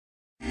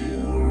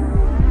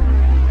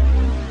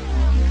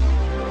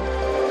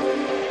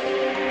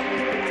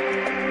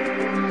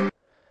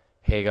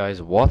Hey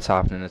guys, what's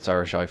happening? It's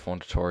Irish iPhone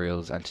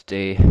Tutorials, and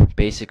today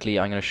basically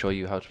I'm going to show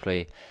you how to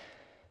play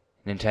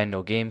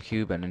Nintendo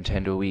Gamecube and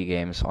Nintendo Wii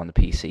games on the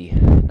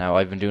PC. Now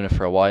I've been doing it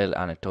for a while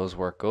and it does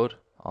work good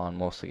on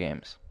most of the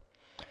games.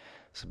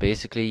 So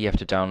basically you have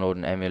to download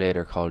an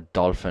emulator called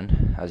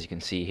Dolphin, as you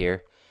can see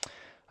here.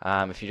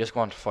 If you just go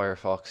onto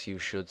Firefox, you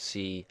should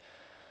see,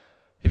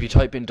 if you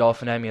type in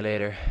Dolphin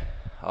emulator,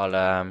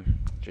 I'll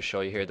just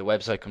show you here, the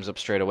website comes up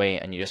straight away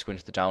and you just go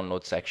into the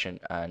download section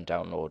and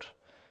download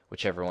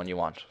whichever one you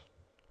want.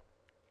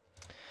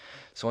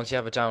 So once you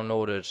have it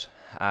downloaded,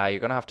 you're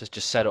going to have to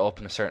just set it up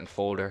in a certain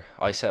folder.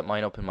 I set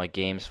mine up in my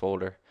games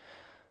folder.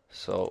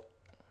 So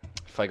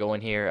if I go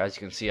in here, as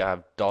you can see, I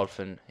have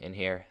Dolphin in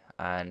here,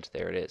 and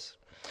there it is.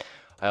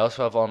 I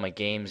also have all my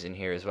games in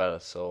here as well.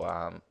 So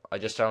I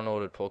just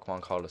downloaded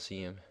Pokemon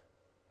Coliseum,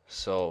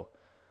 so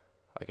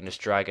I can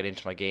just drag it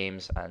into my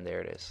games, and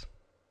there it is.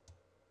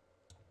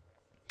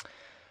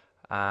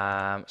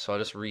 So I'll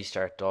just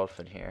restart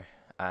Dolphin here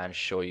and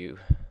show you.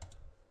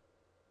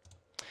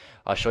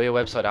 I'll show you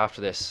a website after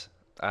this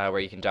where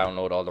you can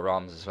download all the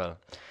ROMs as well.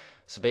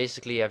 So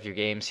basically you have your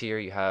games here,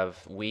 you have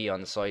Wii on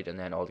the side and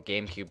then all the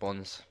GameCube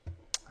ones.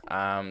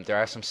 There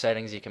are some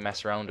settings you can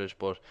mess around with,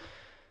 but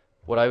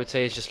what I would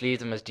say is just leave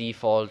them as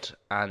default,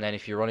 and then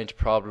if you run into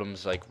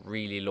problems like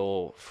really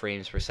low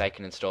frames per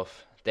second and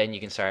stuff, then you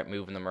can start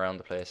moving them around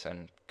the place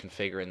and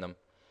configuring them.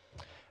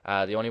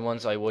 The only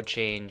ones I would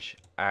change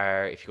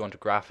are, if you go into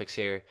graphics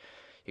here,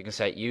 you can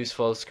set use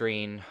full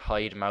screen,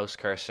 hide mouse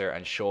cursor,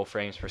 and show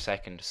frames per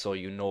second, so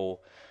you know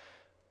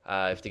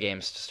if the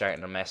game's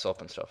starting to mess up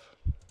and stuff.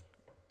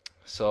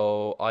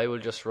 So I will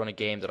just run a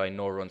game that I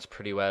know runs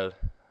pretty well,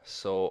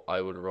 so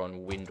I will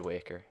run Wind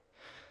Waker.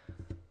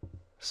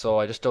 So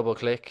I just double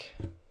click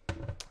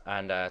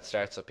and it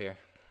starts up here.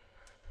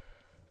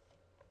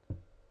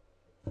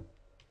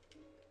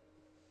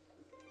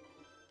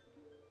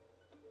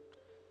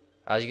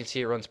 As you can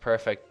see, it runs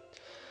perfect.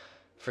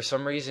 For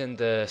some reason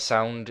the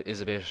sound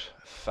is a bit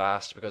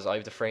fast because I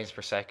have the frames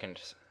per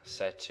second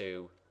set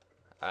to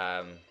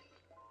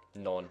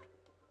none,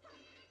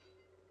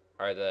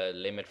 or the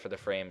limit for the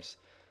frames.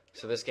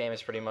 So this game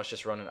is pretty much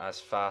just running as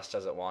fast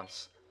as it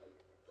wants.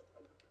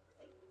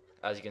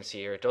 As you can see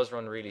here, it does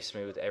run really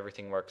smooth,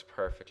 everything works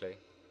perfectly.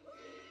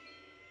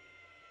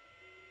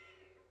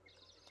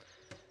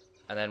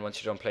 And then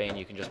once you're done playing,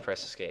 you can just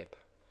press escape.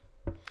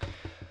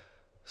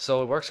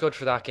 So it works good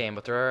for that game,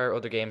 but there are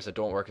other games that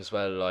don't work as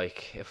well.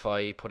 Like if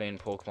I put in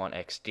Pokemon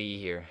XD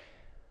here,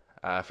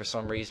 for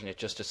some reason it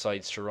just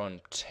decides to run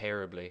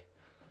terribly.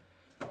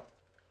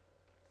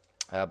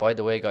 By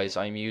the way guys,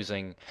 I'm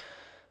using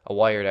a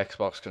wired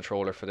Xbox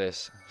controller for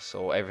this,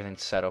 so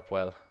everything's set up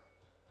well.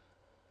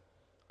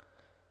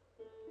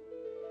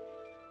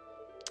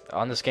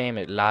 On this game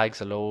it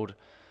lags a load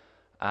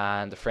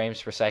and the frames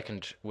per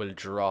second will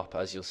drop,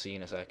 as you'll see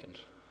in a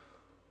second.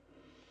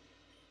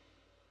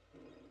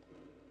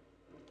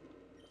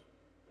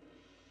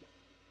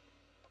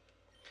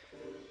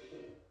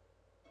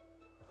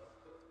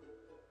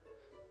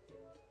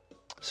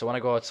 So when I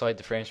go outside,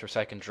 the frames per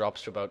second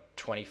drops to about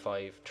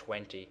 25,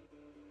 20,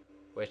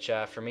 which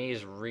for me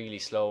is really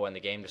slow, and the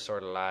game just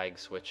sort of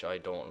lags, which I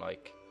don't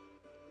like.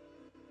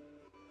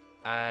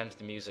 And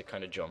the music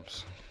kind of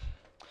jumps.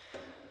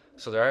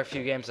 So there are a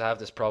few games that have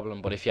this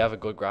problem, but if you have a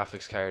good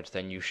graphics card,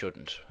 then you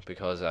shouldn't,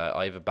 because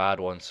I have a bad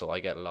one, so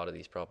I get a lot of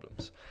these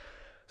problems.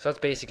 So that's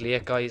basically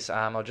it guys.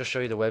 I'll just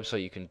show you the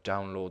website you can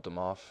download them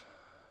off.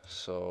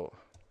 So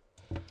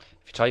if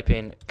you type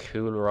in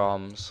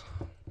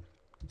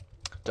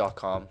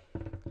coolroms.com,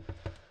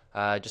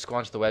 just go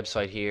onto the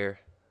website here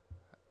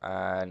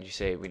and you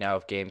say we now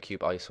have GameCube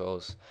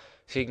ISOs,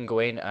 so you can go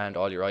in and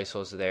all your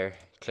ISOs are there.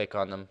 Click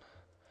on them,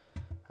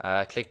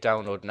 click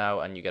download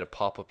now, and you get a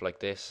pop-up like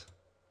this,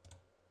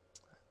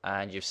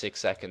 and you have 6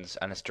 seconds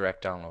and it's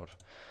direct download.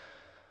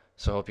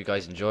 So I hope you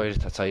guys enjoyed.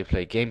 That's how you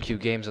play GameCube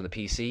games on the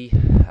PC.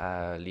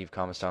 Leave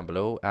comments down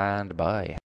below, and bye.